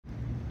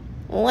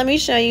let me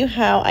show you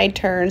how I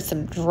turned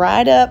some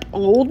dried up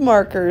old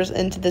markers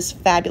into this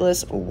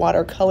fabulous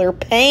watercolor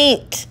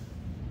paint.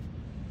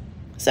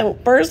 So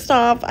first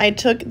off, I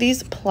took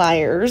these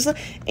pliers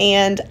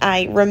and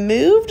I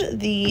removed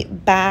the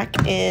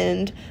back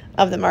end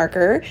of the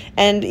marker,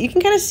 and you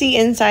can kind of see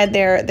inside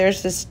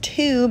there's this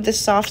tube, this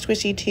soft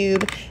squishy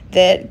tube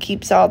that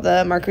keeps all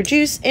the marker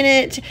juice in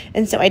it.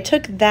 And so I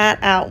took that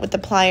out with the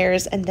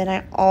pliers, and then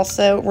I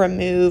also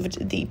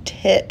removed the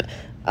tip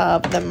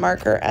of the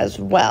marker as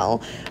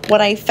well.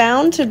 What I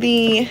found to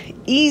be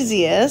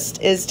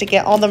easiest is to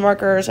get all the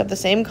markers of the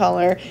same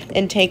color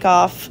and take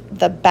off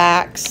the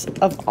backs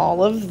of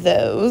all of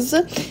those.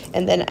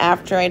 And then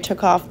after I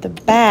took off the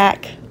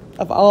back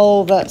of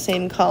all that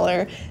same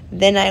color,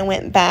 then I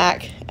went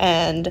back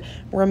and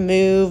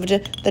removed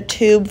the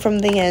tube from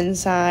the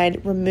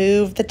inside,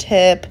 removed the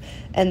tip,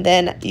 and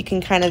then you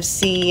can kind of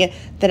see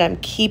that I'm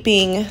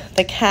keeping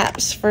the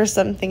caps for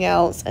something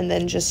else and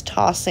then just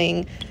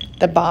tossing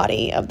the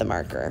body of the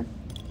marker.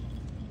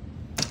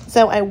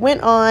 So I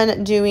went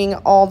on doing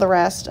all the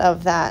rest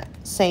of that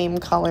same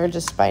color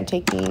just by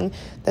taking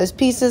those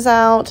pieces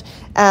out.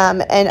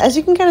 And as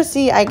you can kind of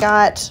see, I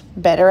got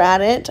better at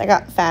it. I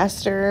got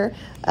faster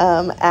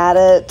at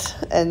it.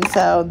 And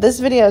so this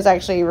video is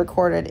actually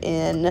recorded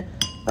in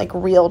like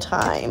real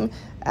time,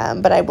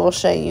 but I will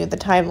show you the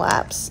time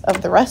lapse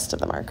of the rest of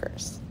the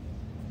markers.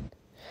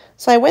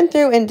 So I went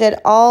through and did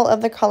all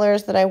of the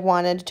colors that I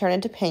wanted to turn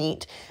into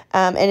paint.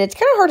 And it's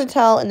kind of hard to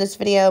tell in this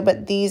video,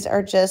 but these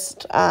are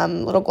just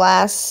little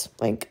glass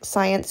like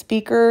science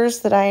beakers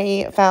that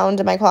I found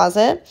in my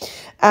closet.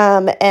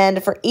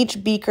 And for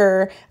each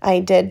beaker, I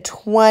did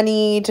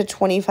 20 to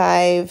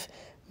 25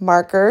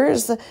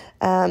 markers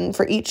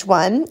for each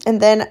one.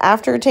 And then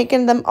after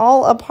taking them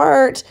all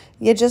apart,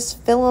 you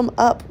just fill them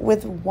up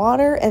with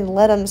water and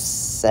let them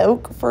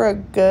soak for a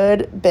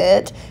good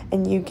bit,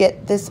 and you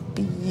get this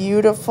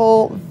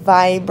beautiful,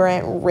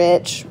 vibrant,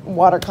 rich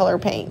watercolor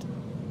paint.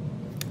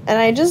 And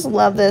I just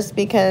love this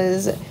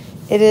because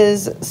it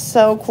is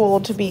so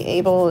cool to be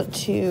able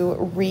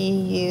to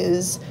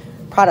reuse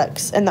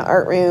products in the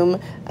art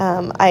room.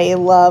 I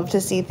love to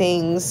see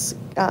things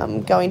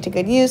going to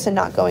good use and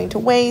not going to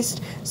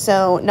waste.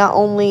 So not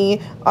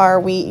only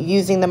are we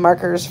using the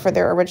markers for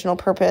their original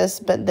purpose,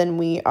 but then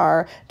we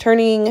are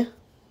turning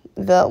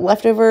the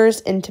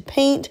leftovers into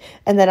paint.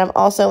 And then I'm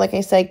also, like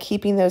I said,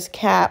 keeping those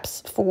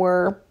caps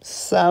for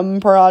some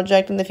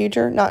project in the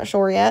future. Not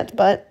sure yet,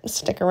 but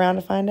stick around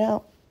to find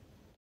out.